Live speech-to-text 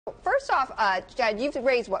First off, Chad, you've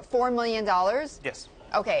raised, what, $4 million? Yes.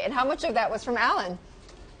 Okay, and how much of that was from Alan?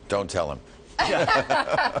 Don't tell him.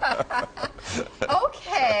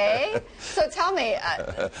 Okay, so tell me.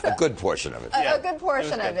 A good portion of it. A good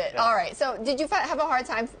portion of it. Yeah. All right, so did you have a hard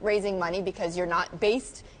time raising money because you're not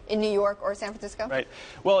based in New York or San Francisco? Right.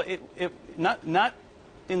 Well, not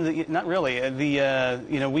really.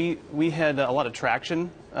 We had a lot of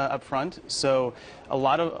traction up front, so a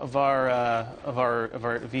lot of our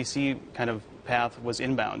VC kind of path was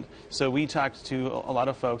inbound. So we talked to a lot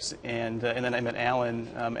of folks, and then I met Alan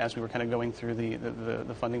as we were kind of going through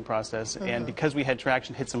the funding process. Mm-hmm. And because we had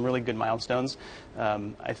traction, hit some really good milestones.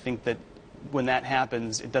 I think that when that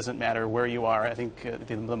happens, it doesn't matter where you are. I think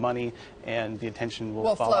the money and the attention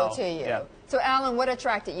will flow to you. Yeah. So, Alan, what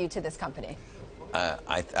attracted you to this company?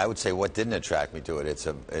 I would say what didn't attract me to it.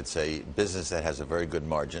 It's a business that has a very good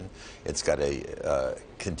margin. It's got a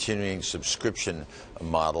continuing subscription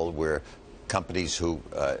model where companies who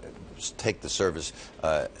take the service,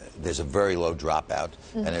 there's a very low dropout,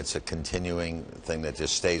 mm-hmm. and it's a continuing thing that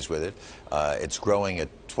just stays with it. It's growing at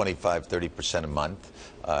 25–30% a month.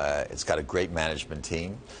 It's got a great management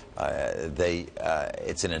team.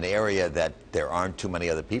 It's in an area that there aren't too many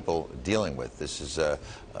other people dealing with. This is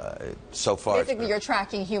so far. Basically, you're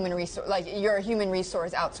tracking human resource, like you're a human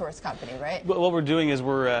resource outsource company, right? What we're doing is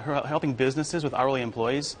we're helping businesses with hourly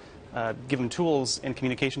employees, give them tools and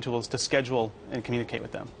communication tools to schedule and communicate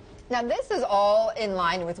with them. Now, this is all in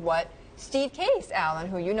line with what Steve Case, Alan,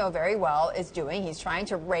 who you know very well, is doing. He's trying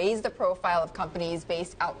to raise the profile of companies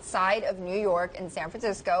based outside of New York and San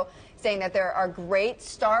Francisco, saying that there are great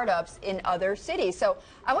startups in other cities. So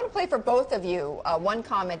I want to play for both of you one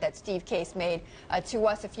comment that Steve Case made to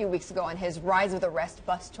us a few weeks ago on his Rise with the Rest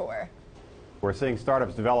bus tour. We're seeing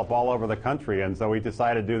startups develop all over the country, and so we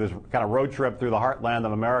decided to do this kind of road trip through the heartland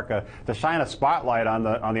of America to shine a spotlight on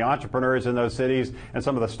the entrepreneurs in those cities and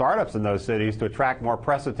some of the startups in those cities to attract more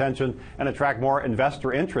press attention and attract more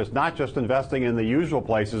investor interest, not just investing in the usual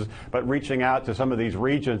places, but reaching out to some of these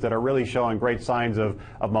regions that are really showing great signs of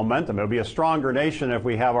momentum. It would be a stronger nation if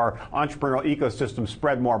we have our entrepreneurial ecosystem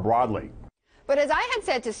spread more broadly. But as I had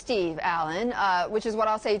said to Steve, Alan, which is what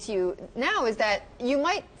I'll say to you now, is that you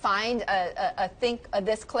might find a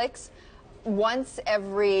thisCLICKS once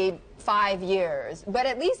every 5 years. But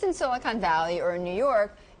at least in Silicon Valley or in New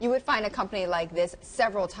York, you would find a company like this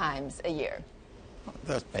several times a year.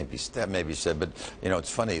 That may be said, but you know, it's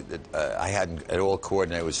funny that I hadn't at all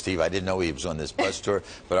coordinated with Steve. I didn't know he was on this bus tour,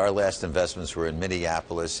 but our last investments were in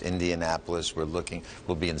Minneapolis, Indianapolis. We'll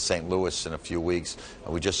be in St. Louis in a few weeks.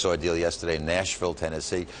 We just saw a deal yesterday in Nashville,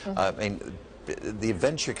 Tennessee. Mm-hmm. I mean, the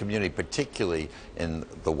venture community, particularly in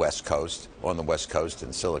the West Coast, on the West Coast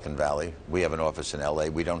in Silicon Valley, we have an office in LA.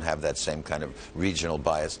 We don't have that same kind of regional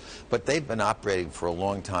bias, but they've been operating for a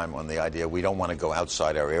long time on the idea we don't want to go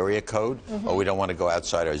outside our area code, mm-hmm. or we don't want to go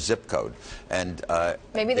outside our zip code. And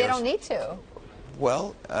maybe they don't need to.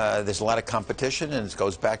 Well, there's a lot of competition, and it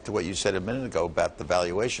goes back to what you said a minute ago about the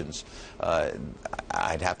valuations.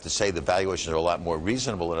 I'd have to say the valuations are a lot more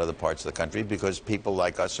reasonable in other parts of the country because people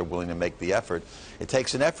like us are willing to make the effort. It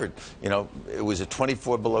takes an effort. You know, it was at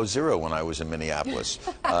 24 below zero when I was in Minneapolis.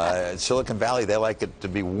 Silicon Valley, they like it to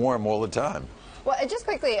be warm all the time. Well, just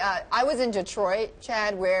quickly, I was in Detroit,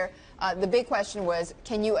 Chad, where the big question was,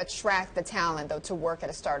 can you attract the talent, though, to work at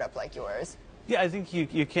a startup like yours? Yeah, I think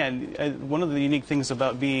you can. One of the unique things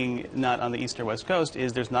about being not on the East or West Coast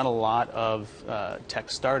is there's not a lot of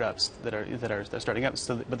tech startups that are starting up.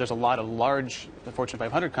 So, but there's a lot of large Fortune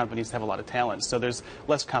 500 companies that have a lot of talent. So there's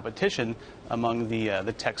less competition among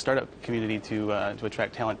the tech startup community to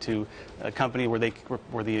attract talent to a company where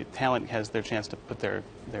the talent has their chance to put their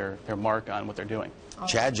mark on what they're doing.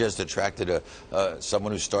 Chad just attracted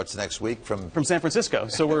someone who starts next week from San Francisco.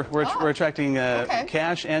 So we're attracting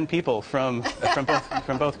cash and people from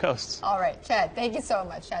both coasts. All right, Chad, thank you so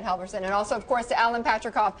much, Chad Halvorson, and also, of course, to Alan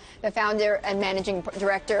Patricof, the founder and managing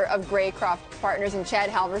director of Graycroft Partners, and Chad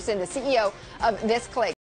Halvorson, the CEO of thisCLICKS.